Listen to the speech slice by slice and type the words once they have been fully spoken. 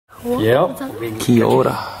Yep. Kia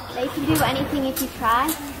ora. They can do anything if you try.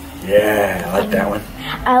 Yeah, I like that one.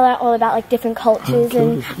 I learned all about like different cultures,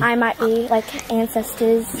 and I might be like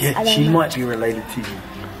ancestors. Yeah, she might be related to you.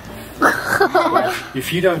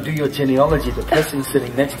 If you don't do your genealogy, the person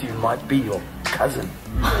sitting next to you might be your cousin.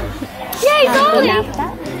 Yay, totally!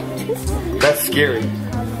 That's scary.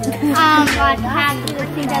 Like how to do the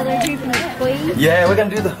thing that we're doing, please. Yeah, we're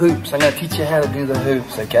gonna do the hoops. I'm gonna teach you how to do the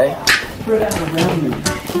hoops, okay? Spread out around you.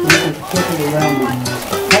 Circle around you.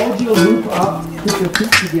 Hold your hoop up, put your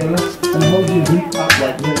feet together, and hold your hoop up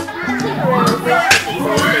like this.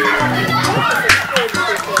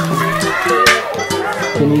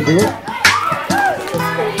 Can you do it?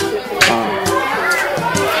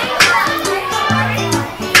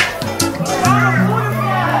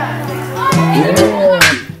 Yeah.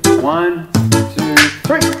 1, 2,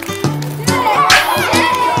 3.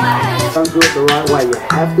 Don't do it the right way. You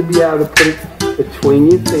have to be able to put it between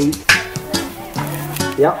your feet.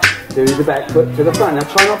 Yep. Do the back foot to the front. Now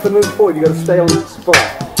try not to move forward. You've got to stay on the spot.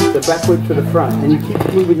 The back foot to the front. And you keep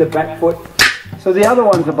moving the back foot. So the other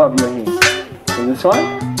one's above your head. So this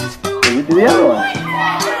one. Move it to the other one.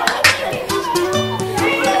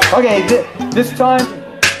 Okay, this time.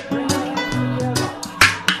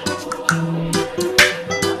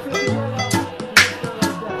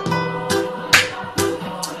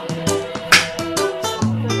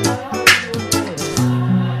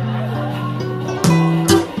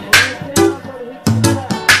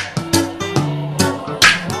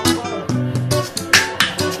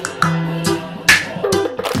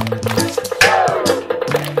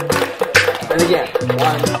 And again,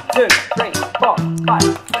 1, 2, 3, 4,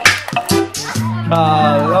 5.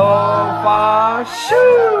 Aloha,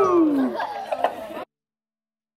 shoo!